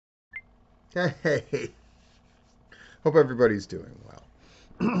Hey, hope everybody's doing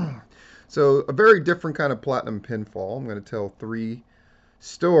well. So, a very different kind of Platinum Pinfall. I'm going to tell three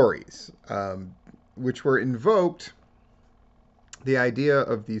stories, which were invoked. The idea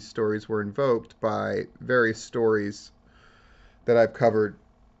of these stories were invoked by various stories that I've covered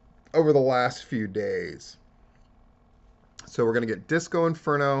over the last few days. So, we're going to get Disco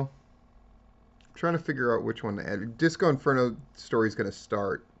Inferno. I'm trying to figure out which one to add. Disco Inferno story is going to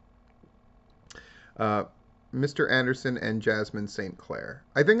start. Uh, Mr. Anderson and Jasmin St. Clair.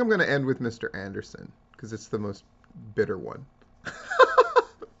 I think I'm going to end with Mr. Anderson because it's the most bitter one.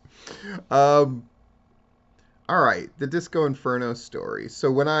 um, all right, the Disco Inferno story.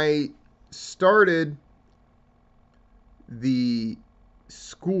 So when I started the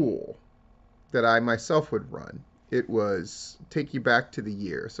school that I myself would run, it was take you back to the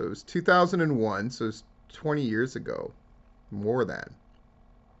year. So it was 2001, so it was 20 years ago, more than.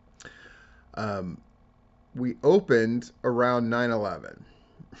 Um, we opened around 9/11,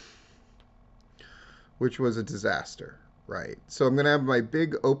 which was a disaster, right? So I'm going to have my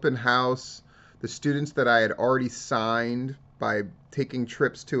big open house. The students that I had already signed by taking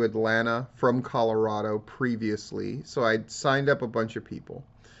trips to Atlanta from Colorado previously. So I'd signed up a bunch of people.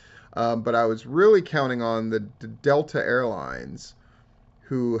 But I was really counting on the Delta Airlines,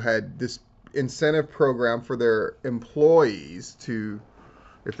 who had this incentive program for their employees to,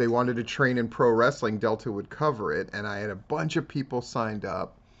 if they wanted to train in pro wrestling, Delta would cover it. And I had a bunch of people signed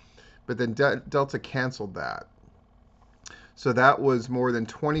up, but then Delta canceled that. So that was more than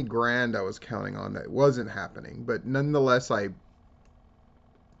 20 grand I was counting on that wasn't happening. But nonetheless, I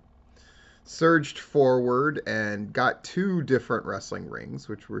surged forward and got two different wrestling rings,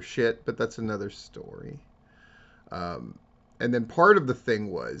 which were shit, but that's another story. Um, and then part of the thing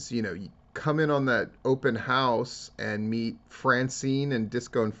was, you come in on that open house and meet Francine and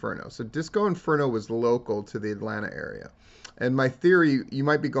Disco Inferno. So Disco Inferno was local to the Atlanta area. And my theory, you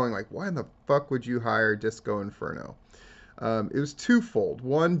might be going like, why in the fuck would you hire Disco Inferno? It was twofold.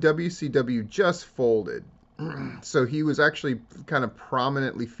 One, WCW just folded. So he was actually kind of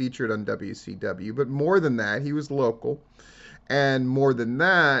prominently featured on WCW. But more than that, he was local. And more than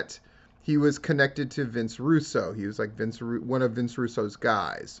that, he was connected to Vince Russo. He was like one of Vince Russo's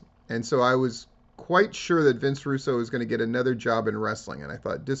guys. And so I was quite sure that Vince Russo was going to get another job in wrestling. And I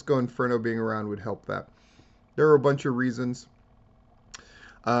thought Disco Inferno being around would help that. There were a bunch of reasons.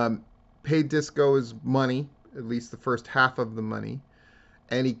 Paid Disco his money, at least the first half of the money.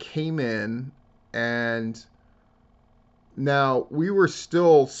 And he came in, and now we were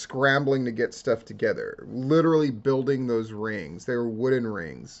still scrambling to get stuff together, literally building those rings. They were wooden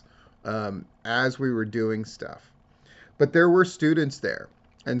rings, as we were doing stuff. But there were students there,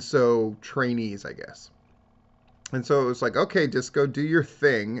 and so trainees, I guess. And so it was like, okay, Disco, do your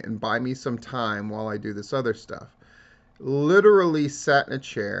thing and buy me some time while I do this other stuff. Literally sat in a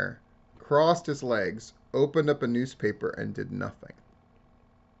chair, crossed his legs, opened up a newspaper, and did nothing.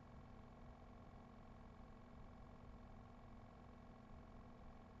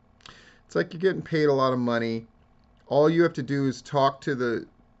 It's like you're getting paid a lot of money. All you have to do is talk to the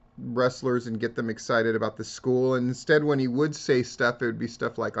wrestlers and get them excited about the school. And instead, when he would say stuff, it would be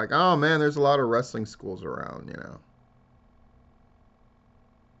stuff like, oh man, there's a lot of wrestling schools around.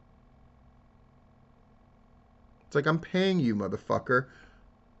 It's like, I'm paying you, motherfucker.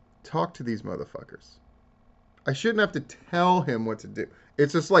 Talk to these motherfuckers. I shouldn't have to tell him what to do.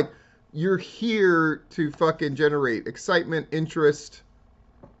 It's just like, you're here to fucking generate excitement, interest,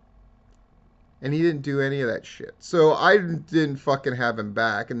 and he didn't do any of that shit. So I didn't fucking have him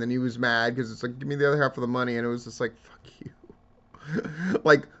back, and then he was mad because it's like, give me the other half of the money, and it was just like, fuck you.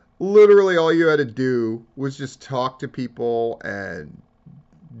 Like, literally all you had to do was just talk to people and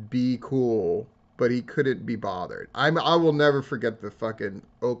be cool, but he couldn't be bothered. I will never forget the fucking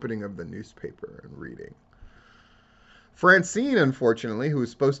opening of the newspaper and reading. Francine, unfortunately, who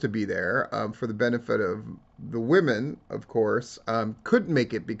was supposed to be there for the benefit of the women, of course, couldn't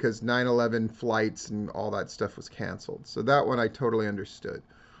make it because 9/11 flights and all that stuff was canceled. So that one I totally understood.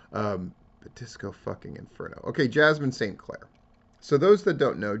 But Disco fucking Inferno. Okay, Jasmin St. Clair. So those that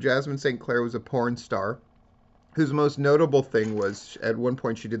don't know, Jasmin St. Clair was a porn star whose most notable thing was at one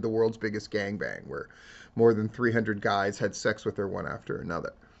point she did the world's biggest gangbang, where more than 300 guys had sex with her one after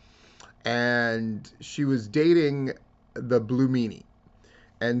another. And she was dating the Blue Meanie.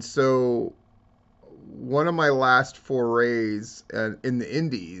 And so one of my last forays in the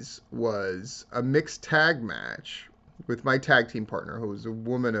indies was a mixed tag match with my tag team partner, who was a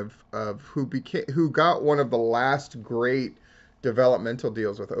woman of who got one of the last great developmental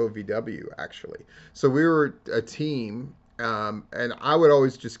deals with OVW, actually. So we were a team, And I would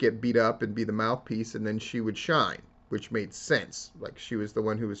always just get beat up and be the mouthpiece, and then she would shine, which made sense. Like she was the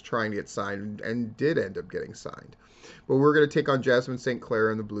one who was trying to get signed and did end up getting signed. But we're going to take on Jasmin St.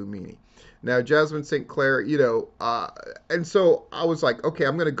 Clair and the Blue Meanie. Now, Jasmin St. Clair, and so I was like, okay,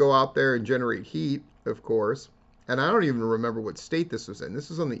 I'm going to go out there and generate heat, of course. And I don't even remember what state this was in. This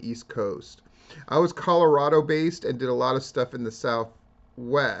was on the East Coast. I was Colorado based and did a lot of stuff in the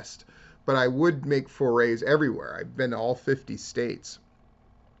Southwest, but I would make forays everywhere. I've been to all 50 states.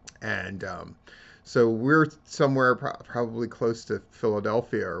 And so we're somewhere probably close to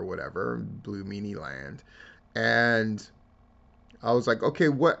Philadelphia or whatever, Blue Meanie Land. And I was like, okay,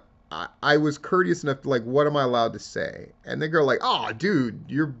 I was courteous enough to like, what am I allowed to say? And they go like, oh, dude,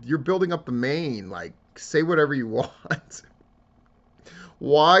 you're building up the main. Like, say whatever you want.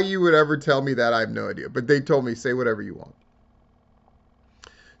 Why you would ever tell me that, I have no idea. But they told me, say whatever you want.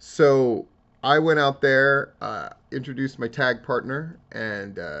 So I went out there, introduced my tag partner,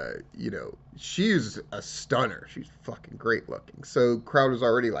 and, she's a stunner. She's fucking great looking. So crowd was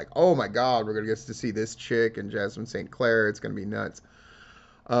already like, oh my God, we're going to get to see this chick and Jasmin St. Clair. It's going to be nuts.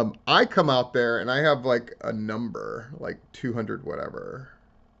 I come out there and I have like a number, like 200 whatever,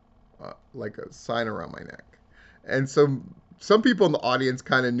 like a sign around my neck. And so some people in the audience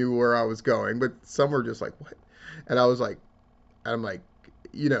kind of knew where I was going, but some were just like, what? And I was like, and I'm like,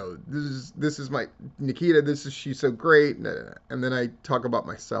 this is my Nikita, she's so great. And then I talk about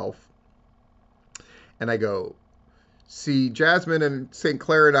myself and I go, see, Jasmin and St.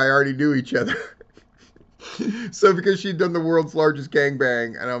 Clair and I already knew each other. So because she'd done the world's largest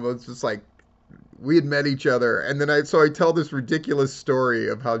gangbang, and I was just like, we had met each other. And then I tell this ridiculous story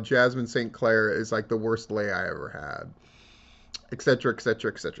of how Jasmin St. Clair is like the worst lay I ever had, et cetera, et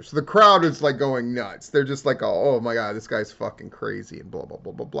cetera, et cetera. So the crowd is like going nuts. They're just like, oh my God, this guy's fucking crazy and blah, blah,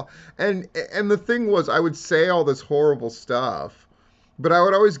 blah, blah, blah. And the thing was, I would say all this horrible stuff, but I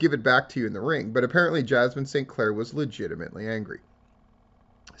would always give it back to you in the ring. But apparently Jasmin St. Clair was legitimately angry.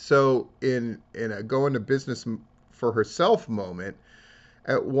 So in a go into business for herself moment,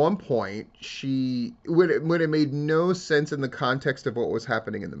 at one point when it made no sense in the context of what was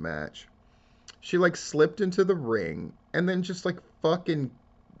happening in the match, she like slipped into the ring and then just like fucking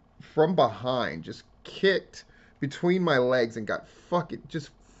from behind just kicked between my legs and got fucking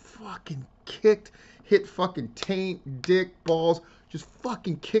kicked, hit fucking taint, dick, balls, just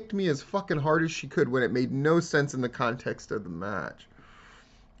fucking kicked me as fucking hard as she could when it made no sense in the context of the match.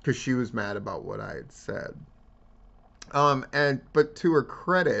 Because she was mad about what I had said. But to her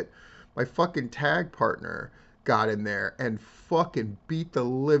credit, my fucking tag partner got in there and fucking beat the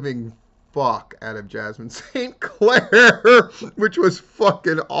living fuck out of Jasmin St. Clair, which was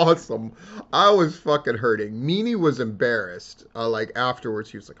fucking awesome. I was fucking hurting. Meanie was embarrassed. Like afterwards,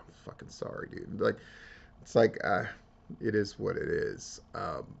 he was like, "I'm fucking sorry, dude." Like, it's like, it is what it is.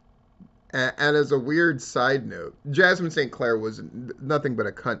 And as a weird side note, Jasmin St. Clair was nothing but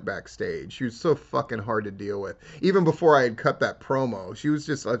a cunt backstage. She was so fucking hard to deal with. Even before I had cut that promo, she was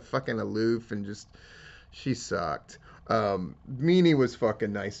just like fucking aloof and just, she sucked. Meanie was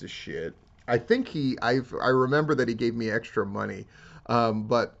fucking nice as shit. I think I remember that he gave me extra money.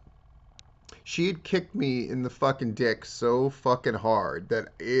 But she had kicked me in the fucking dick so fucking hard that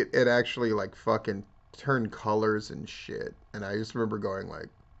it actually like fucking turned colors and shit. And I just remember going like,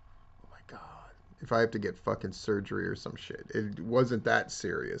 if I have to get fucking surgery or some shit. It wasn't that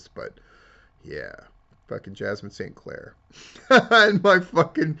serious, but yeah. Fucking Jasmin St. Clair. And my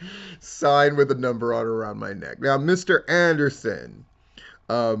fucking sign with a number on around my neck. Now, Mr. Anderson,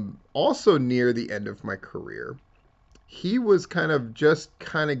 also near the end of my career, he was kind of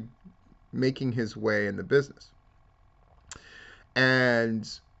making his way in the business. And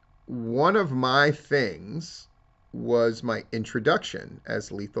one of my things was my introduction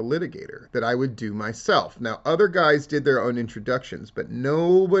as Lethal Litigator that I would do myself. Now, other guys did their own introductions, but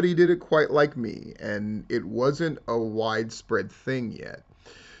nobody did it quite like me, and it wasn't a widespread thing yet.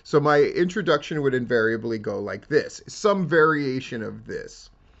 So my introduction would invariably go like this, some variation of this.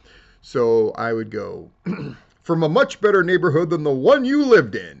 So I would go, from a much better neighborhood than the one you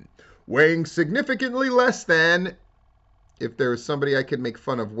lived in, weighing significantly less than... If there was somebody I could make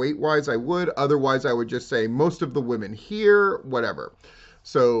fun of weight-wise, I would. Otherwise, I would just say most of the women here, whatever.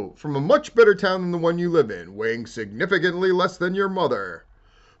 So, from a much better town than the one you live in, weighing significantly less than your mother.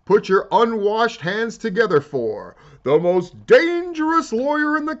 Put your unwashed hands together for the most dangerous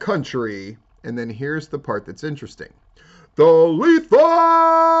lawyer in the country. And then here's the part that's interesting. The Lethal!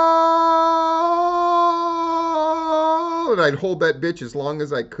 And I'd hold that bitch as long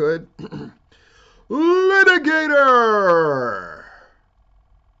as I could. Litigator.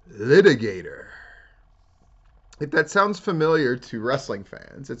 If that sounds familiar to wrestling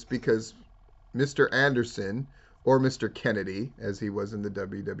fans, it's because Mr. Anderson, or Mr. Kennedy, as he was in the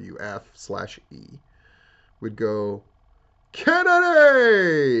WWF/E, would go,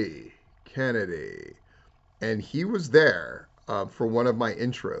 Kennedy! Kennedy. And he was there for one of my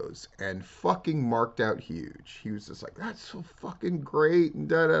intros and fucking marked out huge. He was just like, that's so fucking great. And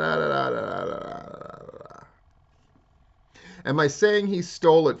da da da da da da da da da. Am I saying he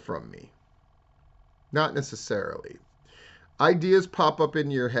stole it from me? Not necessarily. Ideas pop up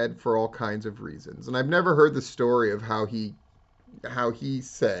in your head for all kinds of reasons. And I've never heard the story of how he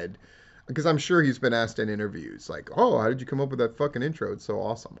said, because I'm sure he's been asked in interviews like, "Oh, how did you come up with that fucking intro? It's so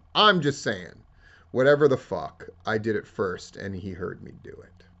awesome." I'm just saying, whatever the fuck, I did it first and he heard me do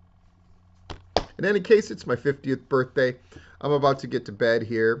it. In any case, it's my 50th birthday. I'm about to get to bed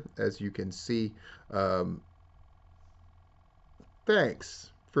here, as you can see. Um, Thanks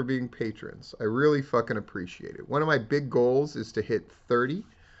for being patrons. I really fucking appreciate it. One of my big goals is to hit 30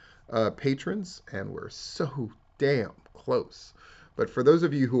 patrons, and we're so damn close. But for those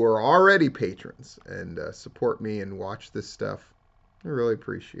of you who are already patrons and support me and watch this stuff, I really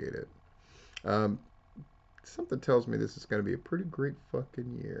appreciate it. Um, Something tells me this is going to be a pretty great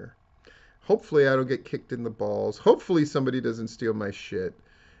fucking year. Hopefully, I don't get kicked in the balls. Hopefully, somebody doesn't steal my shit.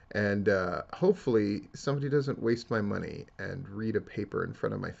 And hopefully, somebody doesn't waste my money and read a paper in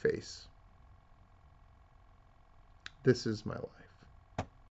front of my face. This is my life.